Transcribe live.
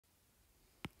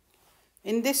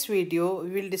In this video,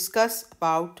 we will discuss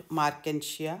about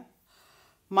Markentia.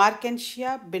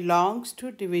 Markentia belongs to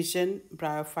division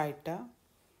Bryophyta.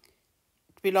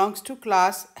 It belongs to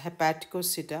class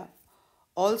Hepaticocida,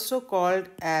 also called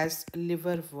as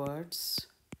liverworts.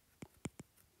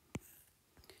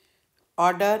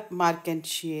 Order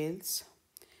Markentiales,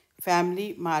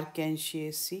 family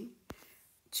Markentiaceae,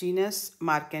 genus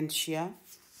Markentia.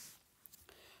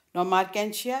 Now,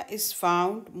 Markentia is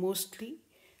found mostly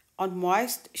on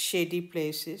moist, shady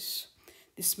places.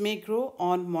 This may grow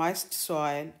on moist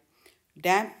soil,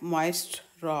 damp, moist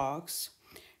rocks,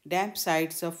 damp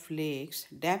sides of lakes,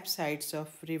 damp sides of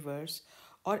rivers,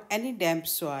 or any damp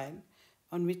soil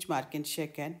on which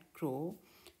Markentia can grow.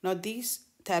 Now, these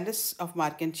thallus of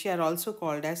Markentia are also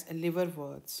called as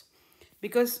liverworts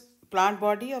because plant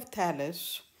body of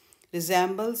thallus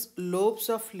resembles lobes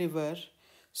of liver,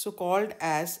 so called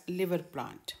as liver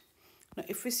plant. Now,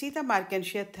 if we see the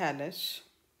Markentia thallus,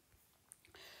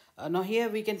 now here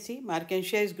we can see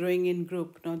Markentia is growing in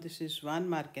group. Now this is one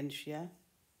Markentia,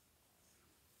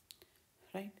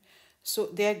 right? So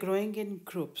they are growing in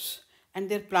groups and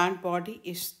their plant body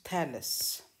is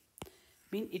thallus.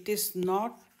 Mean it is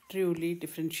not truly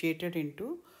differentiated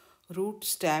into root,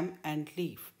 stem and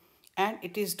leaf. And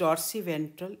it is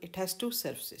dorsiventral. It has two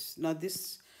surfaces. Now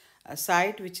this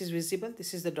side which is visible,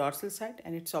 this is the dorsal side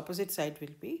and its opposite side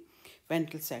will be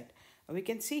ventral side. We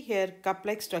can see here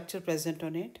cup-like structure present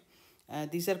on it.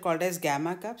 These are called as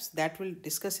gamma cups that we'll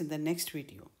discuss in the next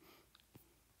video.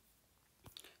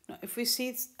 Now, if we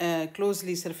see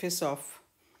closely surface of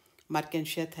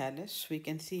Markentia thallus, we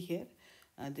can see here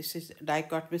this is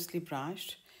dichotomously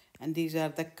branched and these are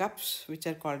the cups which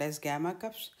are called as gamma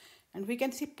cups, and we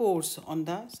can see pores on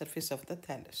the surface of the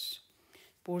thallus.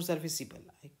 Pores are visible.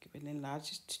 I will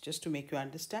enlarge it just to make you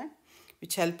understand,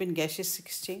 which help in gaseous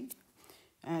exchange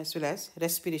as well as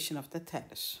respiration of the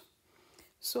thallus.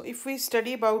 So if we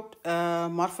study about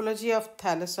morphology of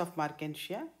thallus of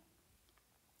Markentia,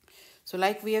 so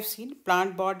like we have seen,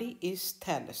 plant body is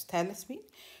thallus. Thallus means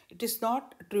it is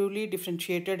not truly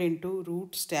differentiated into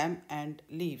root, stem and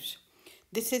leaves.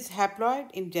 This is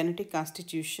haploid in genetic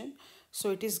constitution,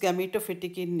 so it is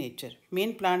gametophytic in nature.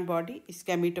 Main plant body is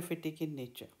gametophytic in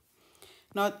nature.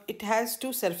 Now it has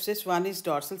two surfaces. One is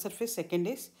dorsal surface, second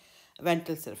is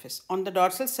ventral surface. On the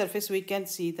dorsal surface we can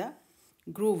see the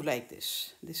groove like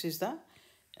this. This is the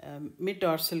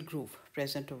mid-dorsal groove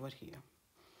present over here.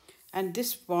 And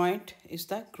this point is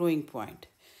the growing point,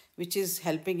 which is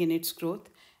helping in its growth.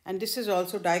 And this is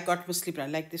also dichotomously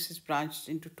branched, like this is branched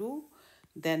into two,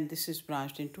 then this is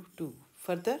branched into two.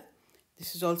 Further,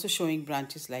 this is also showing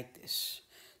branches like this.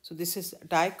 So this is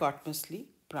dichotomously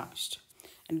branched.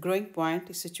 And growing point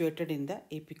is situated in the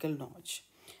apical notch.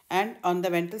 And on the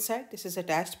ventral side, this is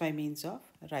attached by means of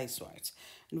rhizoids.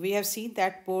 And we have seen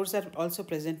that pores are also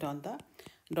present on the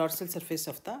dorsal surface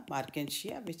of the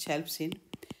Markentia, which helps in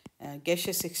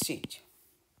gaseous exchange.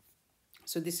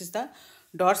 So this is the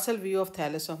dorsal view of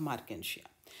thallus of Markentia.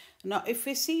 Now if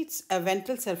we see its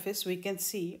ventral surface, we can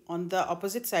see on the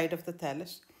opposite side of the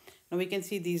thallus, now we can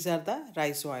see these are the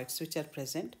rhizoids which are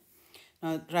present.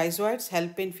 Now rhizoids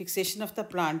help in fixation of the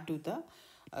plant to the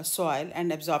soil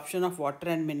and absorption of water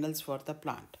and minerals for the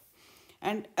plant.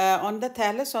 And on the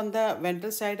thallus, on the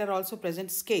ventral side are also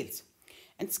present scales.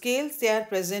 And scales, they are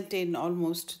present in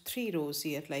almost 3 rows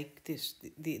here like this.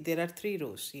 There are 3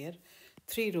 rows here,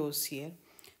 3 rows here.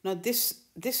 Now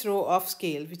this row of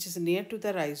scale which is near to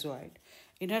the rhizoid,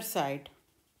 inner side,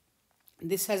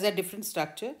 this has a different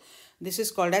structure. This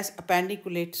is called as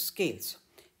appendiculate scales.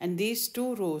 And these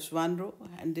 2 rows, 1 row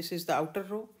and this is the outer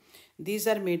row, these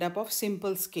are made up of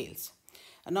simple scales.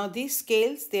 Now these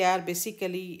scales, they are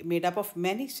basically made up of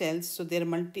many cells, so they are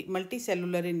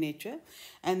multicellular in nature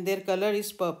and their color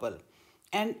is purple.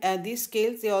 And these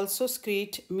scales, they also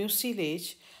secrete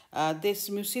mucilage. This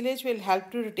mucilage will help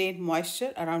to retain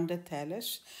moisture around the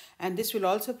thallus, and this will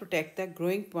also protect the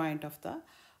growing point of the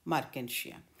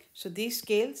Markentia. So these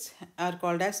scales are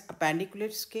called as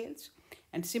appendiculate scales,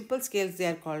 and simple scales, they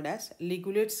are called as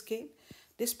ligulate scale.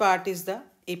 This part is the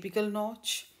apical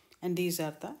notch and these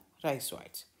are the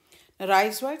rhizoids. Now,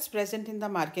 rhizoids present in the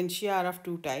Markentia are of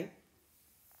two types.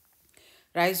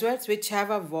 Rhizoids which have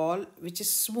a wall which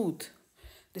is smooth.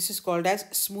 This is called as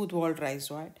smooth walled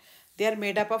rhizoid. They are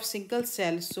made up of single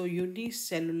cells, so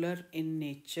unicellular in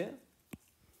nature.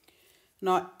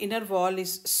 Now inner wall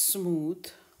is smooth,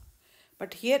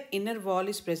 but here inner wall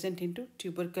is present into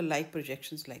tubercle-like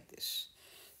projections like this.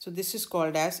 So this is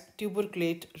called as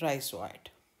tuberculate rhizoid.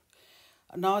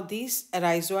 Now these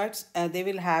rhizoids, they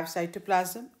will have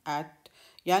cytoplasm at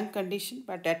young condition,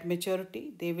 but at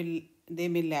maturity they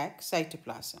may lack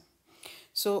cytoplasm.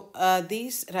 So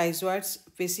these rhizoids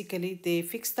basically they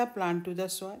fix the plant to the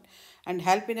soil and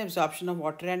help in absorption of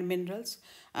water and minerals.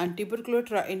 And tuberculate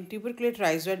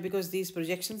rhizoid, because these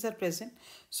projections are present,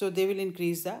 so they will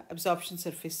increase the absorption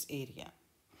surface area.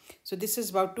 So this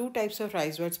is about two types of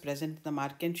rhizoids present in the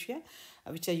Markentia,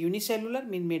 which are unicellular,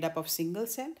 mean made up of single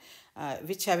cell,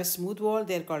 which have a smooth wall,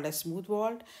 they are called as smooth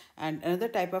walled, and another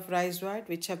type of rhizoid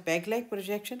which have peg-like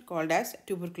projection called as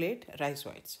tuberculate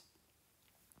rhizoids.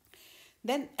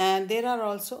 Then there are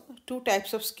also two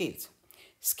types of scales.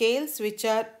 Scales which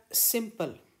are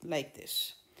simple like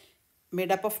this,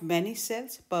 made up of many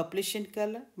cells, purplish in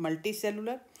color,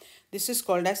 multicellular. This is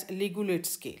called as ligulate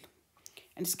scale.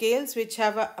 And scales which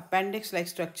have a appendix-like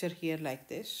structure here like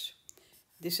this.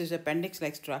 This is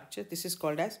appendix-like structure. This is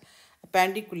called as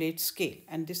appendiculate scale.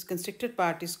 And this constricted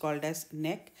part is called as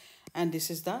neck. And this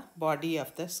is the body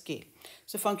of the scale.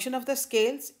 So function of the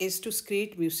scales is to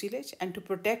secrete mucilage and to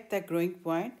protect the growing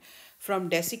point from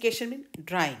desiccation, mean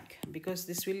drying, because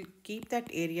this will keep that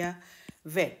area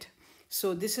wet.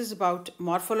 So this is about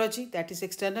morphology, that is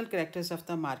external characters of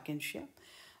the Markentia.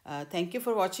 Thank you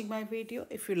for watching my video.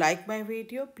 If you like my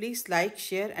video, please like,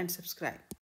 share and subscribe.